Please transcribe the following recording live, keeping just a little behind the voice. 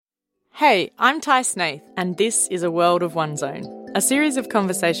Hey, I'm Ty Snaith, and this is A World of One Zone, a series of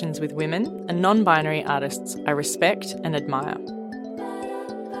conversations with women and non-binary artists I respect and admire.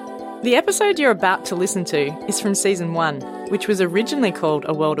 The episode you're about to listen to is from Season 1, which was originally called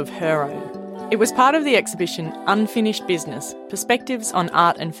A World of Her Own. It was part of the exhibition Unfinished Business, Perspectives on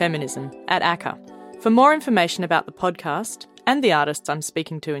Art and Feminism at ACCA. For more information about the podcast and the artists I'm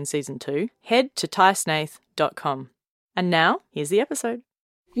speaking to in Season 2, head to tysnaith.com. And now, here's the episode.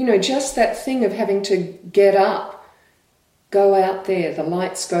 You know, just that thing of having to get up, go out there, the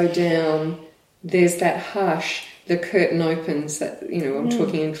lights go down, there's that hush, the curtain opens, that, you know, I'm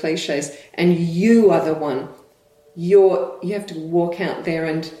talking in cliches, and you are the one. You have to walk out there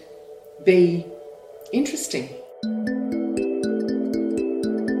and be interesting.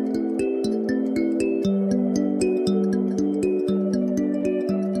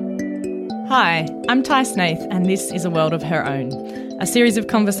 Hi, I'm Ty Snaith, and this is A World of Her Own, a series of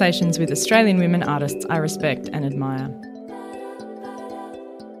conversations with Australian women artists I respect and admire.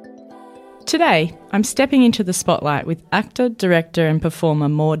 Today, I'm stepping into the spotlight with actor, director and performer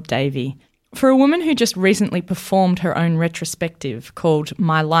Maude Davey. For a woman who just recently performed her own retrospective called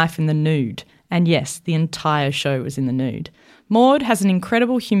My Life in the Nude, and yes, the entire show was in the nude, Maude has an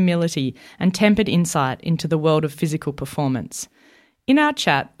incredible humility and tempered insight into the world of physical performance. In our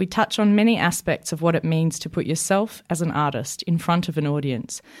chat, we touch on many aspects of what it means to put yourself as an artist in front of an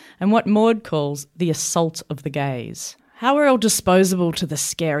audience and what Maude calls the assault of the gaze. How we're all disposable to the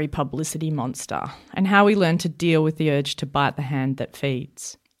scary publicity monster and how we learn to deal with the urge to bite the hand that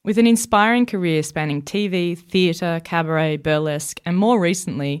feeds. With an inspiring career spanning TV, theatre, cabaret, burlesque and more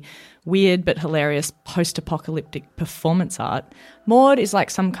recently, weird but hilarious post-apocalyptic performance art, Maude is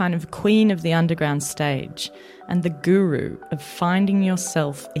like some kind of queen of the underground stage and the guru of finding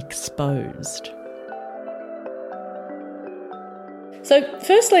yourself exposed. So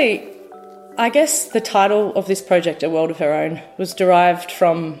firstly, I guess the title of this project, A World of Her Own, was derived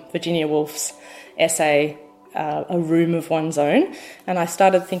from Virginia Woolf's essay, A Room of One's Own. And I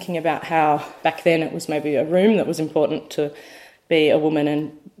started thinking about how back then it was maybe a room that was important to be a woman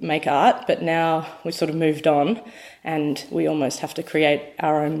and make art, but now we've sort of moved on and we almost have to create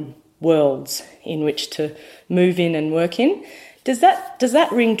our own worlds in which to move in and work in. Does that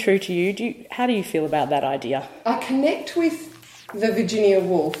ring true to you? How do you feel about that idea? I connect with the Virginia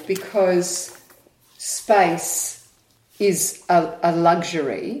Woolf because space is a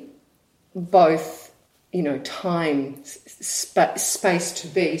luxury, both, you know, time, space to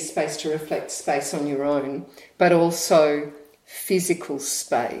be, space to reflect, space on your own, but also physical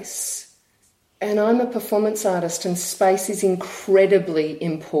space. And I'm a performance artist and space is incredibly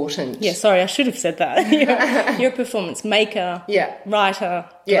important. Yeah, sorry, I should have said that. You're a performance maker, writer,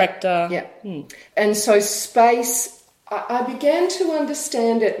 director. Yeah. And so space, I began to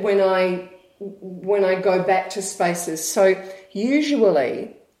understand it when I go back to spaces. So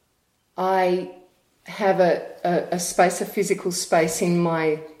usually I have a space, a physical space in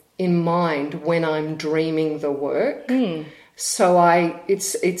mind when I'm dreaming the work. So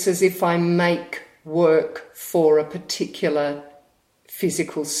it's as if I make work for a particular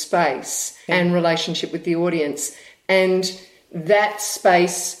physical space and relationship with the audience. And that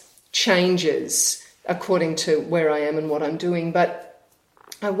space changes according to where I am and what I'm doing. But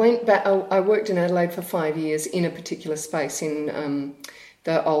I went back, I worked in Adelaide for 5 years in a particular space in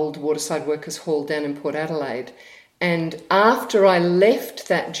the old Waterside Workers Hall down in Port Adelaide. And after I left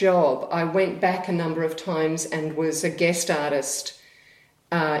that job, I went back a number of times and was a guest artist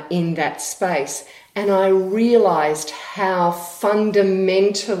in that space. And I realised how fundamental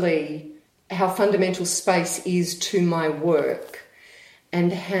space is to my work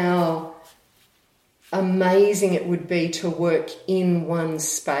and how amazing it would be to work in one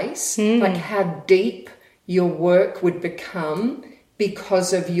space, like how deep your work would become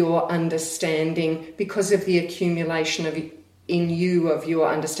because of your understanding, because of the accumulation of your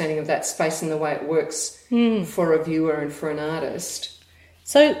understanding of that space and the way it works for a viewer and for an artist.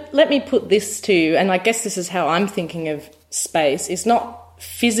 So let me put this to you, and I guess this is how I'm thinking of space. It's not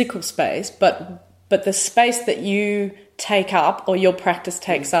physical space, but the space that you take up or your practice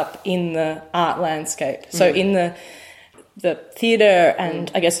takes up in the art landscape. So in the theatre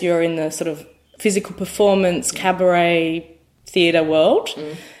and I guess you're in the sort of physical performance, cabaret, theatre world,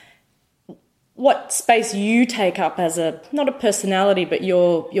 what space you take up as not a personality, but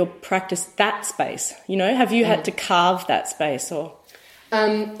your practice, that space, you know, have you had to carve that space or?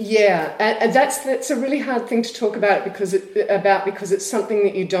 And that's a really hard thing to talk about because it's something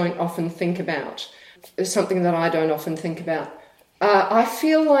that you don't often think about. It's something that I don't often think about. I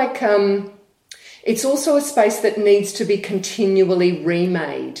feel like It's also a space that needs to be continually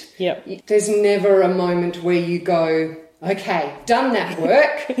remade. Yep. There's never a moment where you go, okay, done that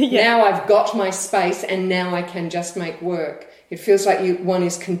work. Now I've got my space and now I can just make work. It feels like one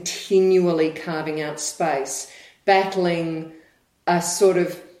is continually carving out space, battling a sort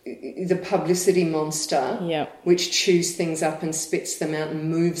of the publicity monster, which chews things up and spits them out and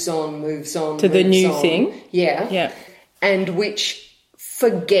moves on to the new thing. Yeah. And which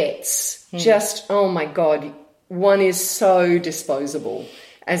forgets just, oh my God, one is so disposable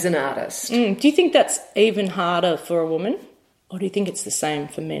as an artist. Do you think that's even harder for a woman, or do you think it's the same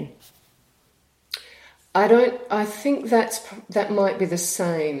for men? I think that might be the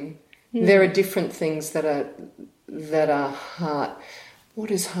same. There are different things that are hard. What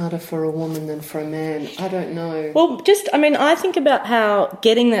is harder for a woman than for a man? I don't know. Well, I think about how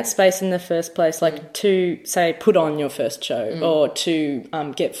getting that space in the first place, like to, say, put on your first show or to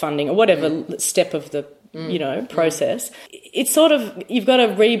get funding or whatever step of the, process, it's sort of, you've got to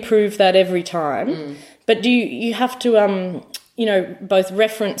reprove that every time. But you have to, both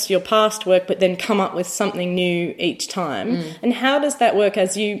reference your past work but then come up with something new each time. And how does that work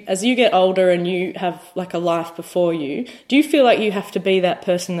as you get older and you have like a life before you? Do you feel like you have to be that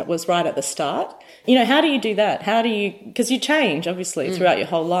person that was right at the start? How do you do that? Because you change, obviously, throughout your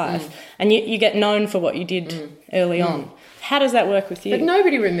whole life and you get known for what you did early on. How does that work with you? But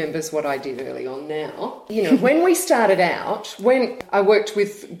nobody remembers what I did early on now. When we started out, when I worked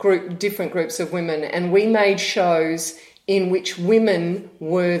with different groups of women and we made shows in which women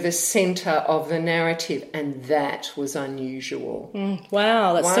were the centre of the narrative, and that was unusual.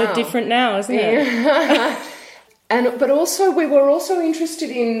 Wow, that's so different now, isn't it? But also we were also interested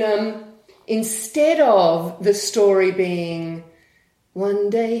in, instead of the story being, one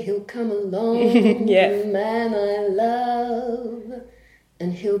day he'll come along, the man I love,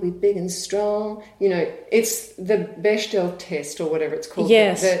 and he'll be big and strong. It's the Bechdel test or whatever it's called.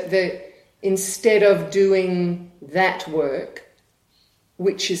 Yes. Instead of doing that work,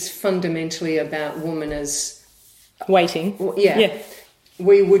 which is fundamentally about woman as waiting,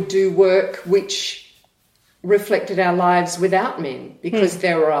 we would do work which reflected our lives without men, because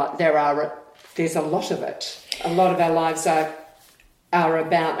there's a lot of it. A lot of our lives are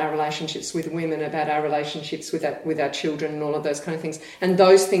about our relationships with women, about our relationships with our children and all of those kind of things. And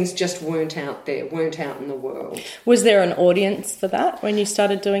those things just weren't out there, weren't out in the world. Was there an audience for that when you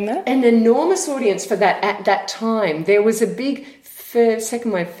started doing that? An enormous audience for that at that time. There was a big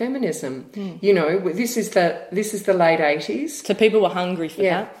second wave feminism. This is the late 80s. So people were hungry for that?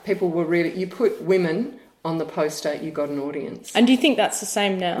 Yeah, people were really... You put women on the poster, you got an audience. And do you think that's the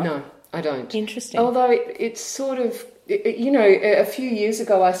same now? No, I don't. Interesting. Although it's sort of... a few years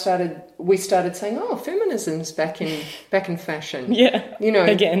ago we started saying, oh, feminism's back in fashion.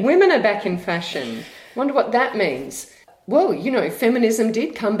 Again. Women are back in fashion. Wonder what that means. Well, feminism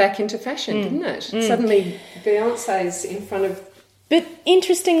did come back into fashion, didn't it? Suddenly Beyonce's in front of... But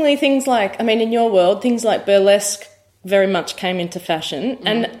interestingly, things like, in your world, things like burlesque very much came into fashion.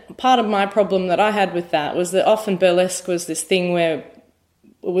 And part of my problem that I had with that was that often burlesque was this thing where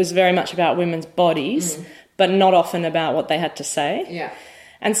it was very much about women's bodies, but not often about what they had to say. Yeah.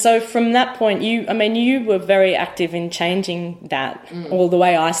 And so from that point, you were very active in changing that, or the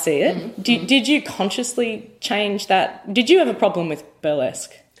way I see it. Did you consciously change that? Did you have a problem with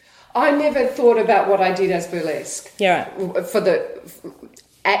burlesque? I never thought about what I did as burlesque. Yeah, right. That's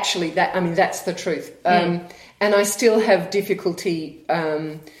the truth. And I still have difficulty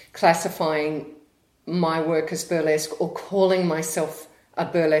classifying my work as burlesque or calling myself a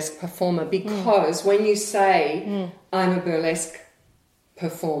burlesque performer, because when you say I'm a burlesque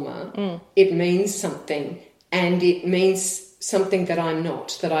performer, it means something, and it means something that I'm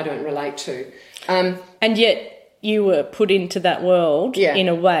not, that I don't relate to. And yet you were put into that world in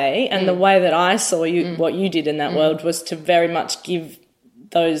a way, and the way that I saw you, what you did in that world was to very much give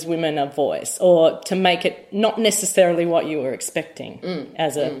those women a voice, or to make it not necessarily what you were expecting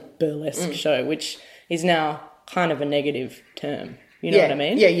as a burlesque show, which is now kind of a negative term. You know what I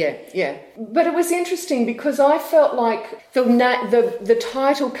mean? Yeah. But it was interesting because I felt like the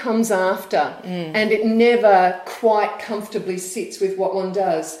title comes after and it never quite comfortably sits with what one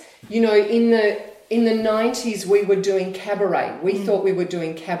does. In the 90s we were doing cabaret. We thought we were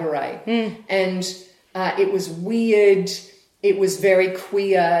doing cabaret. And it was weird. It was very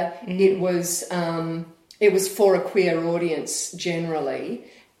queer. It was for a queer audience generally.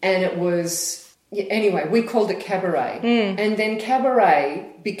 And it was... Anyway, we called it cabaret. And then cabaret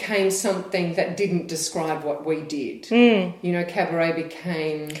became something that didn't describe what we did. Cabaret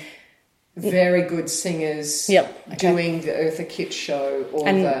became very good singers doing the Eartha Kitt show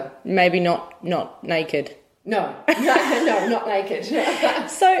or maybe not naked. No, not naked.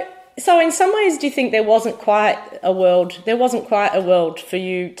 So in some ways, do you think there wasn't quite a world for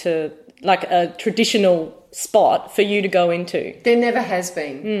you to, like a traditional spot for you to go into? There never has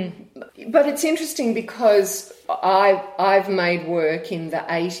been. But it's interesting because I've made work in the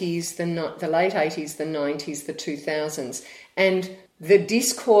 80s, the late 80s, the 90s, the 2000s, and the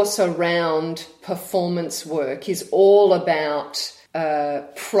discourse around performance work is all about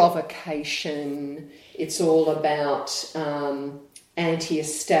provocation. It's all about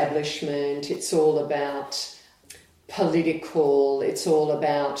anti-establishment. It's all about political. It's all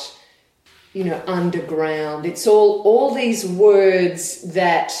about, underground. It's all these words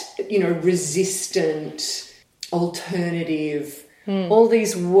that, resistant, alternative, all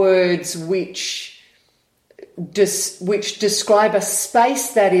these words which describe a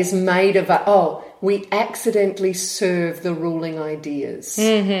space that is made of, we accidentally serve the ruling ideas.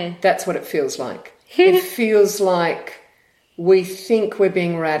 Mm-hmm. That's what it feels like. It feels like we think we're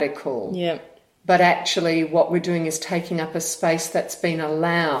being radical, but actually what we're doing is taking up a space that's been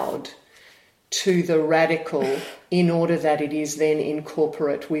allowed to the radical in order that it is then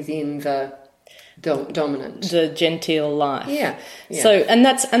incorporate within the dominant, the genteel life. Yeah. So, and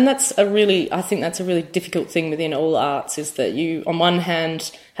that's a really difficult thing within all arts, is that you, on one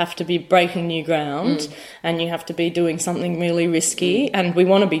hand, have to be breaking new ground and you have to be doing something really risky, and we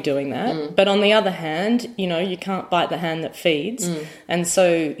want to be doing that. But on the other hand, you can't bite the hand that feeds, and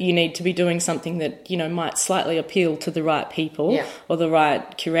so you need to be doing something that might slightly appeal to the right people or the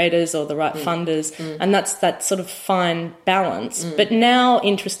right curators or the right funders, and that's that sort of fine balance. But now,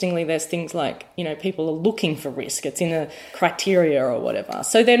 interestingly, there's things like people are looking for risk. It's in a criteria or whatever.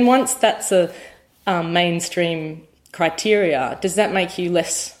 So then once that's a mainstream criteria, does that make you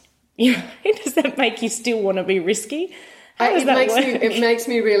less, does that make you still want to be risky? How does that work? It makes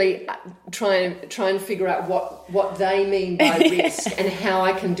me really try and figure out what they mean by risk and how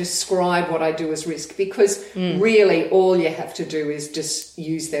I can describe what I do as risk, because really all you have to do is just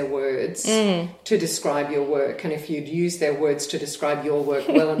use their words to describe your work. And if you'd use their words to describe your work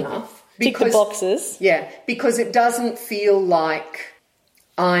well enough, tick the boxes. Yeah, because it doesn't feel like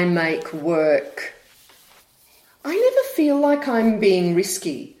I make work. I never feel like I'm being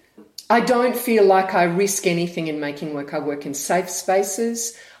risky. I don't feel like I risk anything in making work. I work in safe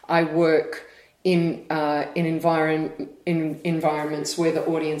spaces. I work in environments where the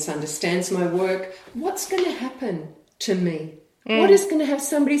audience understands my work. What's going to happen to me? What is going to have?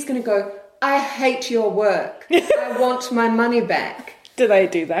 Somebody's going to go, I hate your work. I want my money back. Do they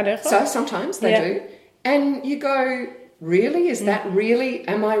do that ever? So sometimes they do. And you go, really? Is that really,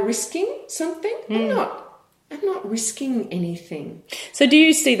 am I risking something? I'm not risking anything. So do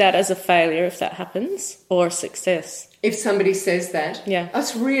you see that as a failure if that happens, or a success? If somebody says that,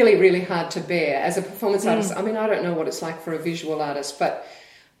 it's really, really hard to bear as a performance artist. I mean, I don't know what it's like for a visual artist, but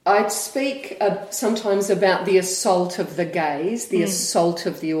I'd speak sometimes about the assault of the gaze, the assault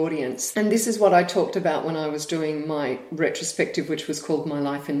of the audience. And this is what I talked about when I was doing my retrospective, which was called My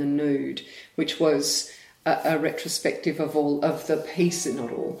Life in the Nude, which was a retrospective of all of the pieces,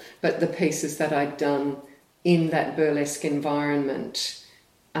 not all, but the pieces that I'd done in that burlesque environment.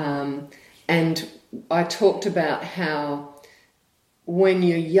 And I talked about how when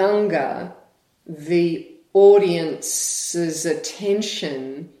you're younger, the audience's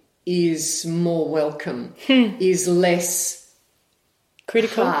attention is more welcome, is less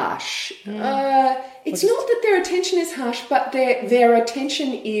critical, harsh. It's not that their attention is harsh, but their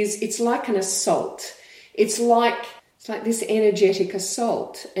attention is, it's like an assault. It's like this energetic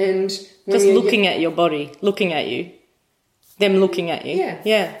assault. And just looking at your body, looking at you, them looking at you.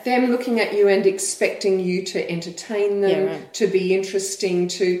 Yeah. Them looking at you and expecting you to entertain them, to be interesting,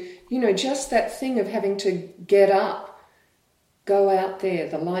 to, just that thing of having to get up, go out there,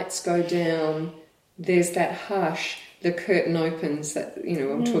 the lights go down, there's that hush, the curtain opens, that,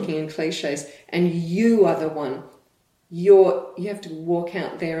 I'm talking in cliches, and you are the one. You have to walk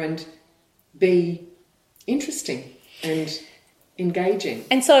out there and be interesting and engaging.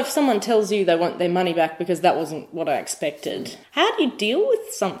 And so if someone tells you they want their money back because that wasn't what I expected, how do you deal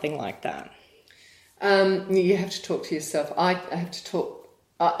with something like that? You have to talk to yourself. I have to talk,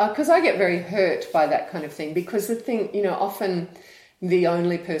 because I get very hurt by that kind of thing, because the thing, often the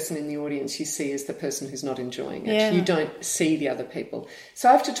only person in the audience you see is the person who's not enjoying it. Yeah. You don't see the other people. So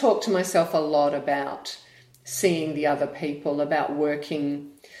I have to talk to myself a lot about seeing the other people, about working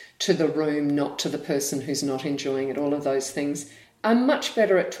to the room, not to the person who's not enjoying it, all of those things. I'm much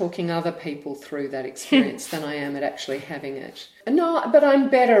better at talking other people through that experience than I am at actually having it. No, but I'm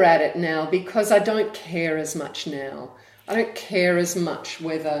better at it now because I don't care as much now. I don't care as much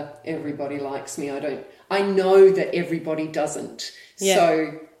whether everybody likes me. I know that everybody doesn't. Yeah.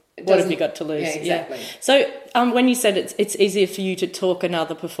 So what have you got to lose? Yeah, exactly. Yeah. So when you said it's easier for you to talk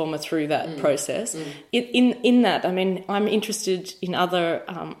another performer through that process, in that, I mean, I'm interested in other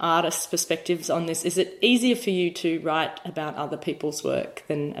artists' perspectives on this. Is it easier for you to write about other people's work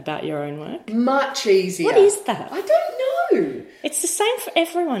than about your own work? Much easier. What is that? I don't know. It's the same for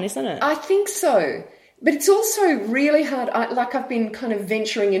everyone, isn't it? I think so. But it's also really hard. I've been kind of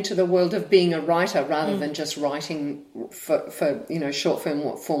venturing into the world of being a writer rather than just writing for short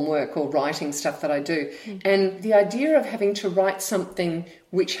form work or writing stuff that I do. And the idea of having to write something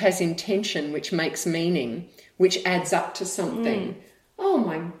which has intention, which makes meaning, which adds up to something. Oh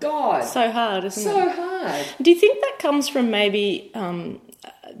my God. So hard, isn't it? So hard. Do you think that comes from maybe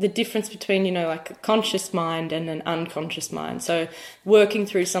the difference between, like a conscious mind and an unconscious mind? So working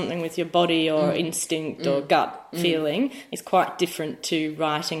through something with your body or instinct or gut feeling is quite different to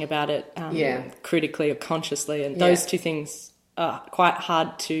writing about it critically or consciously. And those two things are quite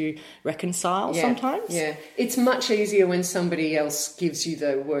hard to reconcile sometimes. Yeah, it's much easier when somebody else gives you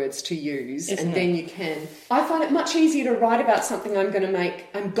the words to use, then you can. I find it much easier to write about something I'm going to make,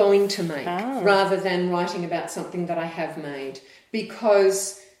 rather than writing about something that I have made,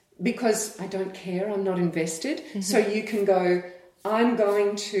 because I don't care, I'm not invested. So you can go, I'm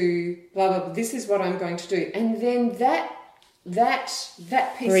going to blah blah blah, this is what I'm going to do, and then that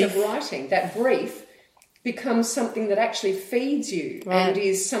piece of writing, that brief, becomes something that actually feeds you and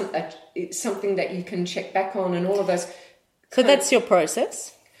is something that you can check back on and all of those. So that's your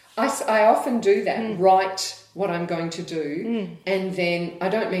process? I often do that, write what I'm going to do, and then I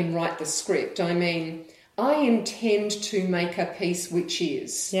don't mean write the script, I mean I intend to make a piece which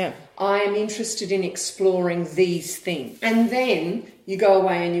is. I am interested in exploring these things. And then you go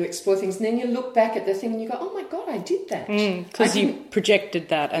away and you explore things, and then you look back at the thing and you go, oh my God, I did that. Because you projected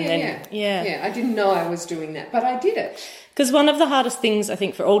that and I didn't know I was doing that, but I did it. Because one of the hardest things, I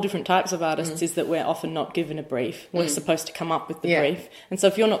think, for all different types of artists is that we're often not given a brief. We're supposed to come up with the brief. And so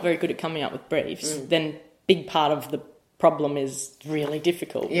if you're not very good at coming up with briefs, then big part of the problem is really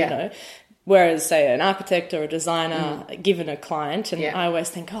difficult, you know. Whereas, say, an architect or a designer given a client, and I always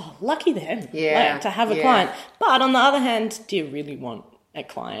think, oh, lucky them to have a client. But on the other hand, do you really want a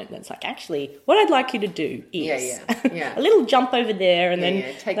client that's like, actually, what I'd like you to do is a little jump over there and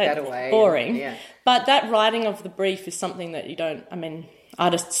then take that away. Boring. But that writing of the brief is something that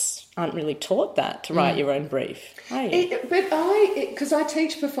artists aren't really taught that, to write your own brief, are you? Because I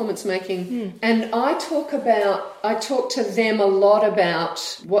teach performance making, and I talk to them a lot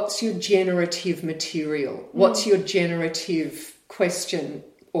about what's your generative material, what's your generative question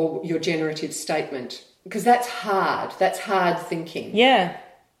or your generative statement, because that's hard thinking. Yeah.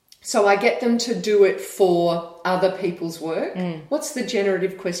 So I get them to do it for other people's work. What's the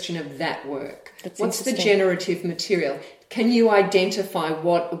generative question of that work? What's the generative material? Can you identify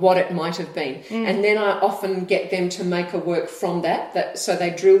what it might have been? And then I often get them to make a work from that. So they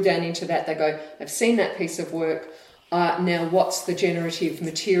drill down into that. They go, I've seen that piece of work. Now what's the generative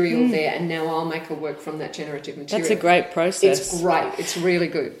material there? And now I'll make a work from that generative material. That's a great process. It's great. It's really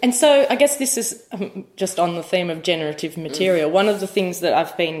good. And so I guess this is just on the theme of generative material. One of the things that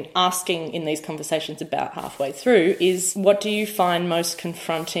I've been asking in these conversations about halfway through is, what do you find most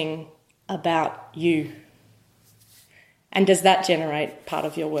confronting about you? And does that generate part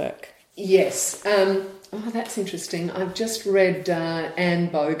of your work? Yes. That's interesting. I've just read Anne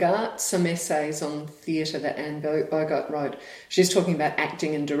Bogart, some essays on theatre that Anne Bogart wrote. She's talking about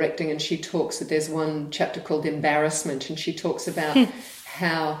acting and directing, and she talks that there's one chapter called Embarrassment, and she talks about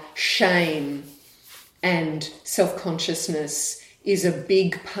how shame and self-consciousness is a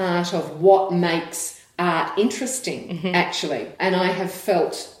big part of what makes art interesting, actually. And I have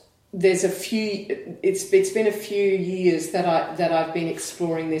felt it's been a few years that I've been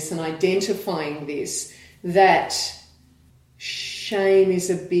exploring this and identifying this, that shame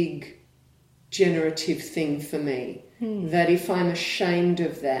is a big generative thing for me. That if I'm ashamed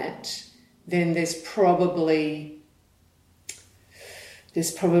of that, then there's probably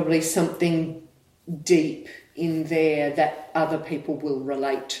something deep in there that other people will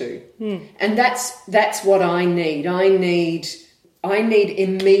relate to. And that's what I need. I need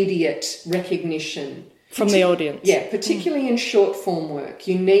immediate recognition. From the audience. Yeah, particularly in short form work.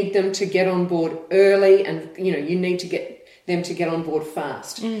 You need them to get on board early, and you need to get them to get on board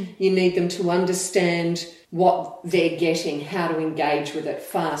fast. You need them to understand what they're getting, how to engage with it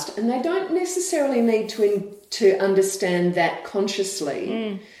fast. And they don't necessarily need to understand that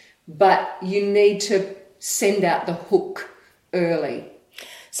consciously, but you need to send out the hook early.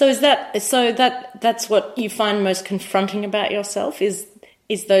 So that's what you find most confronting about yourself is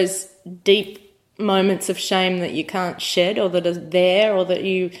those deep moments of shame that you can't shed, or that are there, or that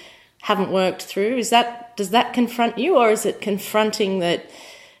you haven't worked through. Does that confront you, or is it confronting that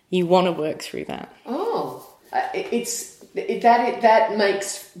you want to work through that? Oh, that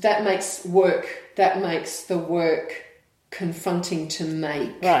makes the work confronting to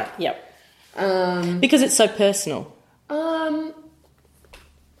make. Right. Yep. Because it's so personal.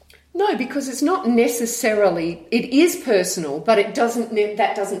 No, because it's not necessarily. It is personal, but that doesn't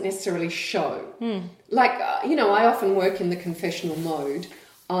necessarily show. Like I often work in the confessional mode.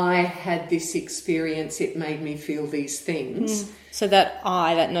 I had this experience. It made me feel these things. So that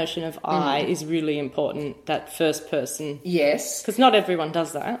notion of I is really important. That first person. Yes, because not everyone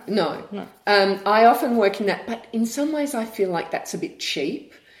does that. No. I often work in that, but in some ways, I feel like that's a bit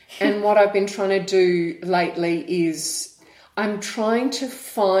cheap. And what I've been trying to do lately is I'm trying to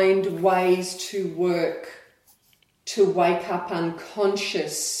find ways to wake up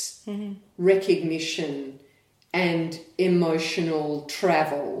unconscious recognition and emotional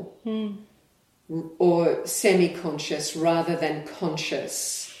travel, or semi-conscious rather than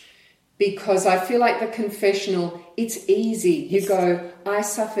conscious. Because I feel like the confessional, it's easy. You go, I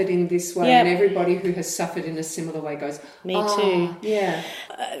suffered in this way, and everybody who has suffered in a similar way goes, me too. Yeah.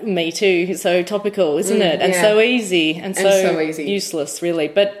 Me too. So topical, isn't it? And so easy and so easy. Useless, really.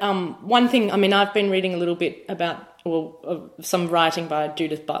 But one thing, I've been reading a little bit about some writing by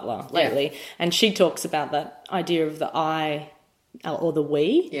Judith Butler lately, and she talks about that idea of the I or the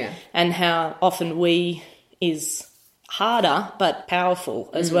we, and how often we is harder but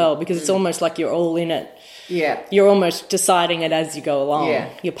powerful as well, because it's almost like you're all in it. Yeah. You're almost deciding it as you go along. Yeah.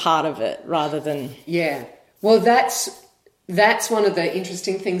 You're part of it rather than... Yeah. Well, that's one of the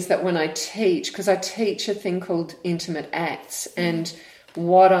interesting things that when I teach, because I teach a thing called intimate acts, and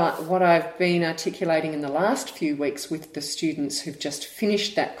what I've been articulating in the last few weeks with the students who've just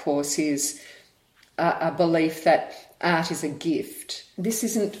finished that course is a belief that art is a gift. This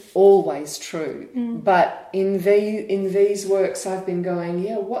isn't always true, but in these works I've been going,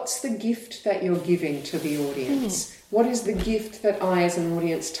 what's the gift that you're giving to the audience? What is the gift that I as an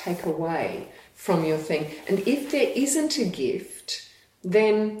audience take away from your thing? And if there isn't a gift,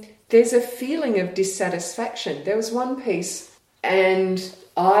 then there's a feeling of dissatisfaction. There was one piece and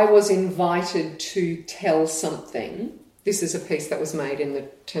I was invited to tell something. This is a piece that was made in the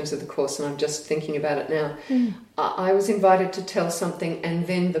terms of the course, and I'm just thinking about it now. I was invited to tell something, and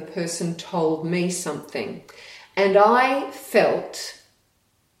then the person told me something. And I felt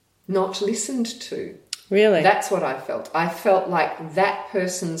not listened to. Really? That's what I felt. I felt like that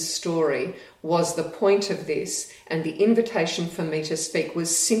person's story was the point of this, and the invitation for me to speak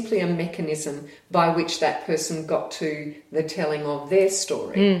was simply a mechanism by which that person got to the telling of their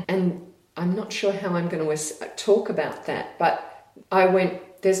story. And I'm not sure how I'm going to talk about that, but I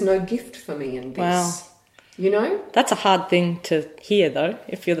went, there's no gift for me in this. Wow. You know? That's a hard thing to hear, though,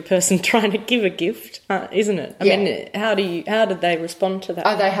 if you're the person trying to give a gift, isn't it? I mean, how did they respond to that?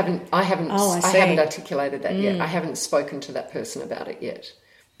 Oh, I haven't articulated that yet. I haven't spoken to that person about it yet.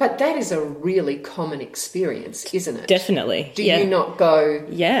 But that is a really common experience, isn't it? Definitely. Do you not go,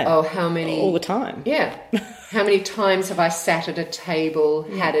 oh, how many... All the time. Yeah. How many times have I sat at a table,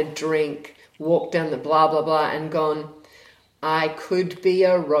 had a drink, walked down the blah, blah, blah, and gone, I could be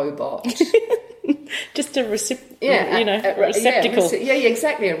a robot. Just a receptacle.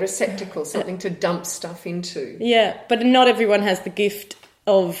 Exactly, a receptacle, something to dump stuff into. Yeah, but not everyone has the gift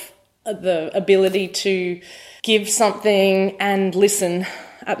of the ability to give something and listen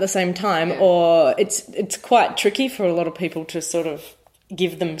at the same time, or it's quite tricky for a lot of people to sort of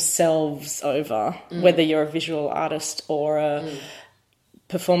give themselves over, whether you're a visual artist or a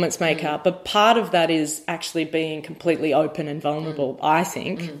performance maker. But part of that is actually being completely open and vulnerable, I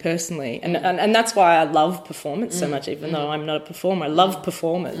think, personally. And that's why I love performance so much, even though I'm not a performer. I love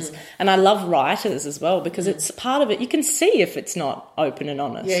performers. And I love writers as well, because it's part of it. You can see if it's not open and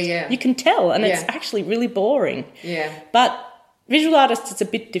honest. You can tell, and it's actually really boring. But visual artists, it's a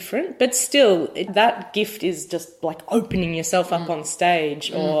bit different, but still, that gift is just like opening yourself up on stage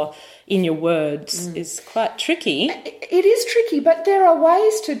or in your words is quite tricky. It is tricky, but there are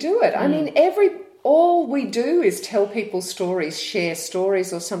ways to do it. I mean, all we do is tell people stories, share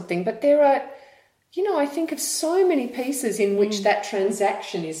stories or something, but there I think of so many pieces in which that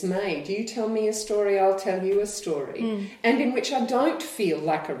transaction is made. You tell me a story, I'll tell you a story. And in which I don't feel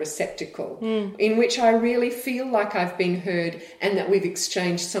like a receptacle, in which I really feel like I've been heard and that we've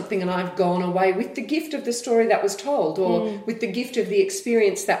exchanged something and I've gone away with the gift of the story that was told or with the gift of the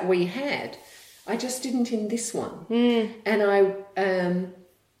experience that we had. I just didn't in this one.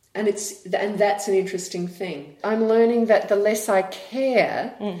 And that's an interesting thing. I'm learning that the less I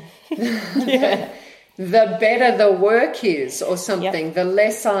care, the better the work is or something. Yep. The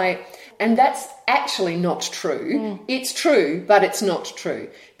less and that's actually not true. It's true, but it's not true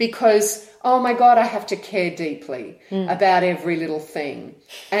because, oh my God, I have to care deeply about every little thing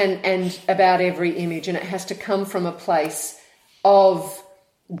and about every image, and it has to come from a place of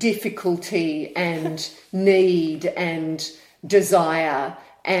difficulty and need and desire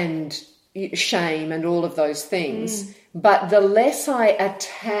and shame and all of those things. But the less I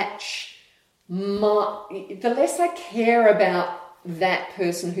attach the less I care about that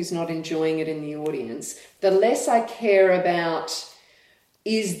person who's not enjoying it in the audience, the less I care about,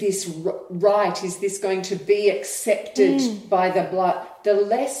 is this right? Is this going to be accepted by the blood?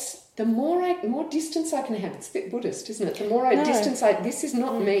 The more distance I can have. It's a bit Buddhist, isn't it? The more this is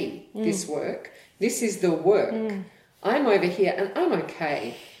not me, this work. This is the work. I'm over here and I'm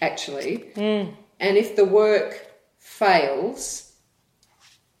okay, actually. And if the work fails,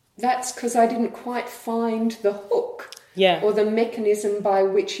 that's because I didn't quite find the hook or the mechanism by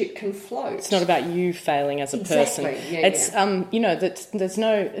which it can float. It's not about you failing as a person. Yeah, it's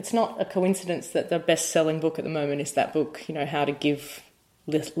it's not a coincidence that the best-selling book at the moment is that book, How to Give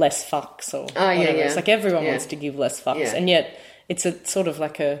Less Fucks or whatever. It's like everyone wants to give less fucks, and yet it's a sort of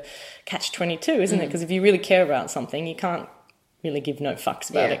like a catch-22, isn't it? Because if you really care about something, you can't really give no fucks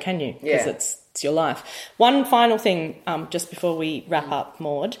about it, can you? Because it's your life. One final thing, just before we wrap up,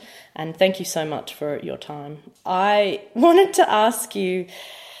 Maude, and thank you so much for your time. I wanted to ask you,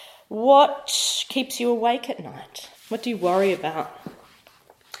 what keeps you awake at night? What do you worry about?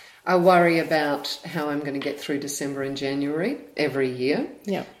 I worry about how I'm going to get through December and January every year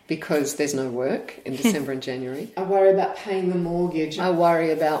because there's no work in December and January. I worry about paying the mortgage. I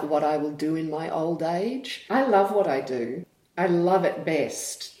worry about what I will do in my old age. I love what I do. I love it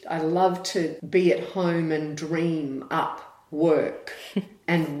best. I love to be at home and dream up work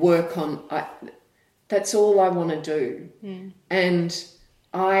and work on... that's all I want to do. And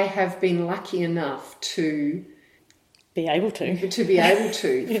I have been lucky enough to... be able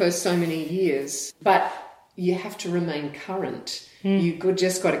to for so many years. But you have to remain current. You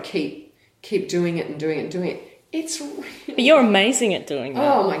just got to keep doing it and doing it and doing it. It's really... But you're amazing at doing that.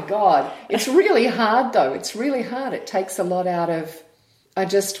 Oh, my God. It's really hard, though. It's really hard. It takes a lot out of... I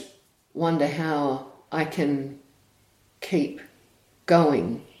just wonder how I can keep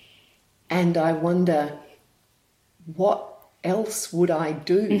going. And I wonder, what else would I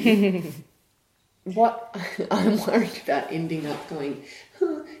do? I'm worried about ending up going,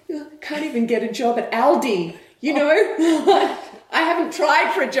 can't even get a job at Aldi, I haven't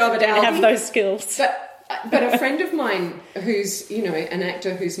tried for a job at Aldi. I have those skills. But a friend of mine who's, an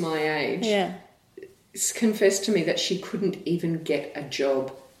actor who's my age, confessed to me that she couldn't even get a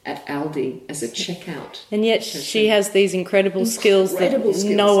job at Aldi as a checkout. And yet she has these incredible skills that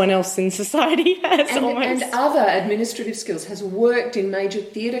no one else in society has and other administrative skills, has worked in major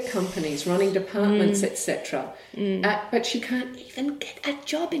theatre companies, running departments, etc. But she can't even get a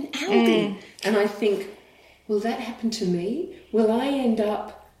job in Aldi. And I think, will that happen to me? Will I end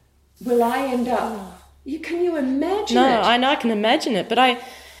up... Can you imagine it? No, I know, I can imagine it. But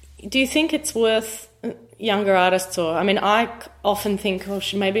do you think it's worth younger artists I often think,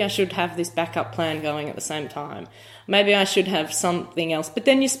 maybe I should have this backup plan going at the same time. Maybe I should have something else. But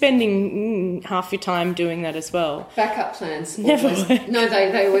then you're spending half your time doing that as well. Backup plans. Never work. No,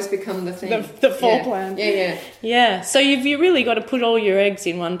 they always become the thing. The full plan. Yeah. So you really got to put all your eggs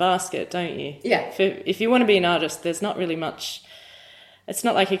in one basket, don't you? Yeah. If you want to be an artist, there's not really much... It's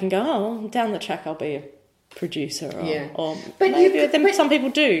not like you can go, down the track I'll be a producer or some people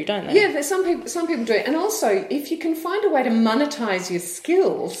do, don't they? Yeah, some people do. And also, if you can find a way to monetize your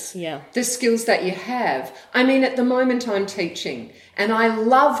skills, the skills that you have. At the moment I'm teaching, and I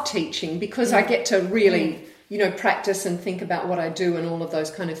love teaching because I get to really, practice and think about what I do and all of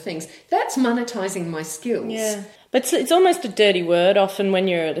those kind of things. That's monetizing my skills. Yeah. But it's almost a dirty word often when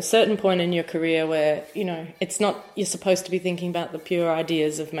you're at a certain point in your career where, it's not, you're supposed to be thinking about the pure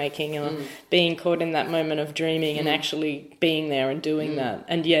ideas of making or being caught in that moment of dreaming and actually being there and doing that.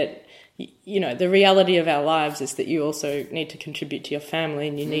 And yet the reality of our lives is that you also need to contribute to your family,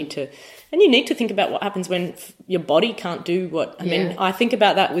 and you need to think about what happens when your body can't do what... I mean, I think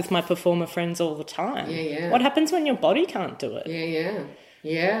about that with my performer friends all the time. Yeah. What happens when your body can't do it?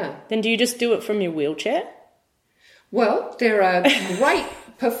 Yeah. Then do you just do it from your wheelchair? Well, there are great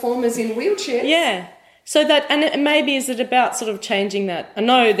performers in wheelchairs. Yeah. So that, and maybe is it about sort of changing that? I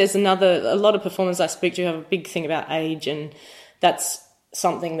know there's a lot of performers I speak to have a big thing about age, and that's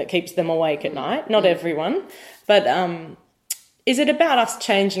something that keeps them awake at night. Not everyone, but is it about us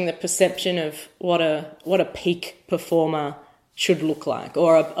changing the perception of what a peak performer should look like,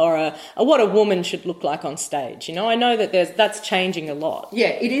 or what a woman should look like on stage? I know that that's changing a lot. Yeah,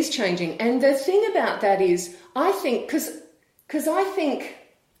 it is changing, and the thing about that is, I think because I think,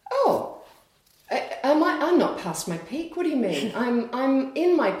 I'm not past my peak. What do you mean? I'm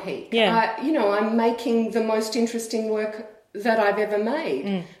in my peak. Yeah. I'm making the most interesting work that I've ever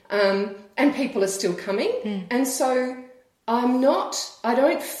made, and people are still coming, and so I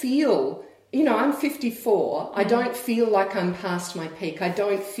don't feel. I'm 54. I don't feel like I'm past my peak. I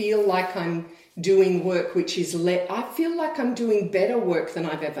don't feel like I'm doing work which is I feel like I'm doing better work than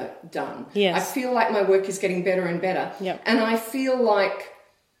I've ever done. Yes. I feel like my work is getting better and better. Yep. And I feel like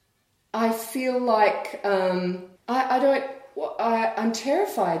I'm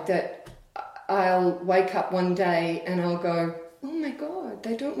terrified that I'll wake up one day and I'll go, oh my God,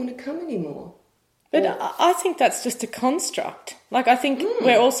 they don't want to come anymore. But I think that's just a construct. Like, I think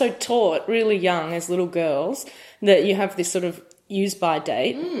we're also taught really young as little girls that you have this sort of use-by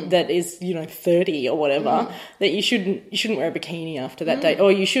date that is, 30 or whatever, that you shouldn't wear a bikini after that date,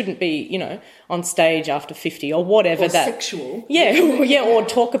 or you shouldn't be, on stage after 50 or whatever. Or sexual. Yeah, or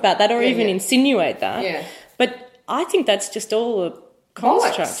talk about that, or even insinuate that. Yeah. But I think that's just all a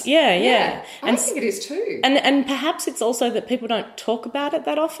construct. Bollocks. Yeah. I think it is too. And perhaps it's also that people don't talk about it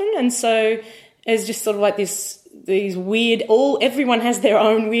that often, and so it's just sort of like these weird, everyone has their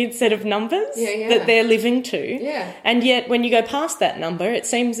own weird set of numbers that they're living to. Yeah. And yet when you go past that number, it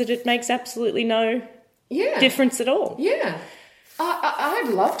seems that it makes absolutely no difference at all. Yeah.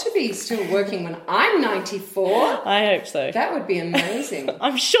 I'd love to be still working when I'm 94. I hope so. That would be amazing.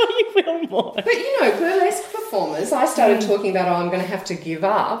 I'm sure you will, Maude. But, burlesque performers, I started talking about, I'm going to have to give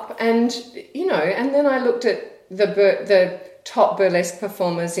up. And, and then I looked at the top burlesque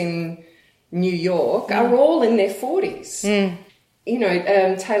performers in New York are all in their 40s.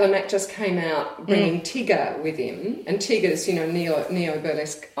 Taylor Mack just came out bringing Tigger with him, and Tigger's,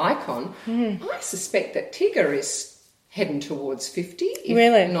 neo-burlesque icon. I suspect that Tigger is heading towards 50,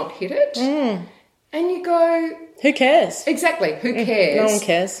 if not hit it. And you go... Who cares? Exactly, who cares? No one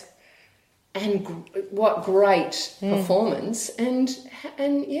cares. And what great performance. And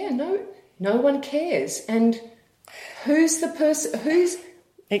no one cares. And who's the person...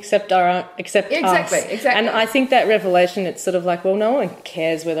 Except us. Exactly. And I think that revelation, it's sort of like, well, no one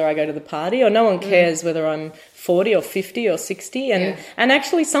cares whether I go to the party, or no one cares whether I'm 40 or 50 or 60. And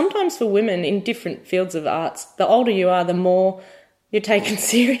actually sometimes for women in different fields of arts, the older you are, the more you're taken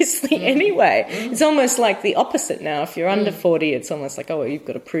seriously anyway. It's almost like the opposite now. If you're under 40, it's almost like, you've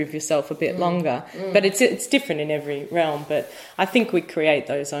got to prove yourself a bit longer. But it's different in every realm. But I think we create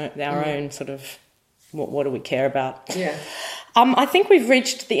our own sort of, what do we care about? Yeah. I think we've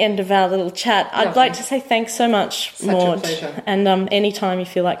reached the end of our little chat. Lovely. I'd like to say thanks so much, Maude. Such a pleasure. And anytime you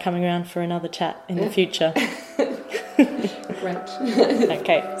feel like coming around for another chat in the future. Great.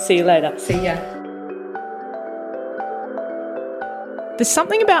 Okay, see you later. See ya. There's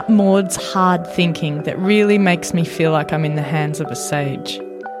something about Maude's hard thinking that really makes me feel like I'm in the hands of a sage.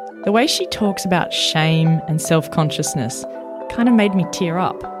 The way she talks about shame and self-consciousness kind of made me tear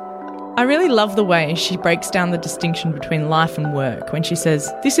up. I really love the way she breaks down the distinction between life and work when she says,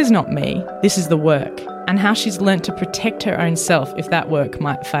 this is not me, this is the work, and how she's learnt to protect her own self if that work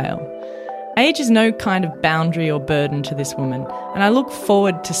might fail. Age is no kind of boundary or burden to this woman, and I look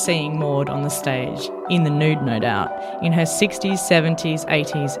forward to seeing Maude on the stage, in the Nude no doubt, in her 60s, 70s,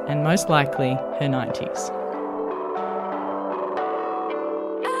 80s, and most likely her 90s.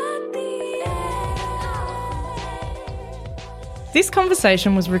 This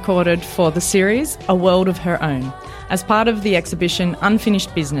conversation was recorded for the series A World of Her Own, as part of the exhibition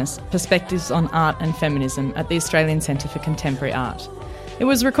Unfinished Business, Perspectives on Art and Feminism at the Australian Centre for Contemporary Art. It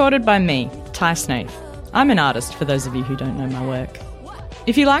was recorded by me, Ty Snaith. I'm an artist, for those of you who don't know my work.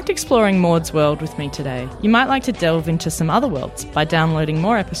 If you liked exploring Maude's world with me today, you might like to delve into some other worlds by downloading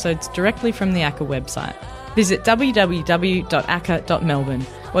more episodes directly from the ACCA website. Visit www.acca.melbourne,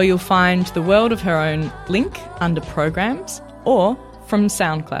 where you'll find the World of Her Own link under Programs, or from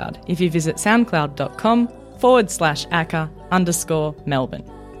SoundCloud if you visit soundcloud.com/ACCA_Melbourne.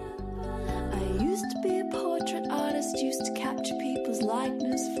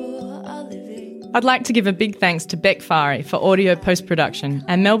 I'd like to give a big thanks to Beck Fari for audio post-production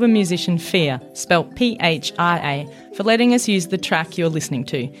and Melbourne musician Phia, spelt Phia, for letting us use the track you're listening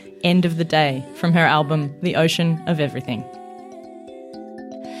to, End of the Day, from her album The Ocean of Everything.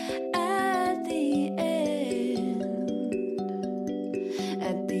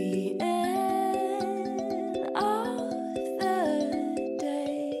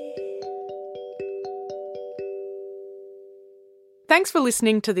 Thanks for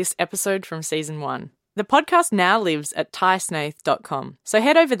listening to this episode from Season 1. The podcast now lives at tysnaith.com, so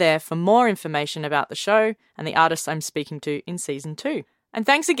head over there for more information about the show and the artists I'm speaking to in Season 2. And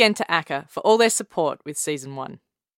thanks again to ACCA for all their support with Season 1.